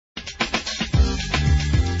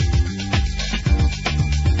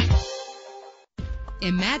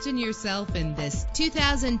Imagine yourself in this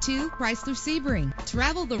 2002 Chrysler Sebring.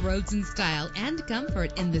 Travel the roads in style and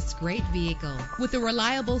comfort in this great vehicle. With a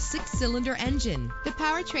reliable 6-cylinder engine, the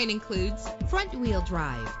powertrain includes front-wheel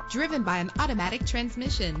drive, driven by an automatic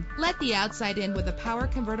transmission. Let the outside in with a power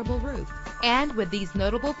convertible roof. And with these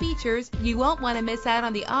notable features, you won't want to miss out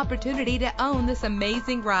on the opportunity to own this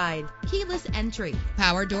amazing ride. Keyless entry,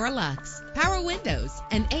 power door locks, power windows,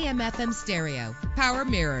 an AM/FM stereo, power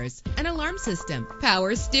mirrors, an alarm system,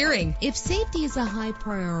 power steering. If safety is a high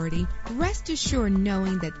priority, rest assured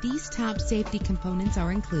knowing that these top safety components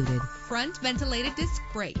are included. Front ventilated disc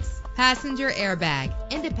brakes, passenger airbag,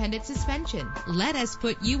 independent suspension. Let us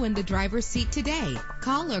put you in the driver's seat today.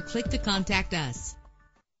 Call or click to contact us.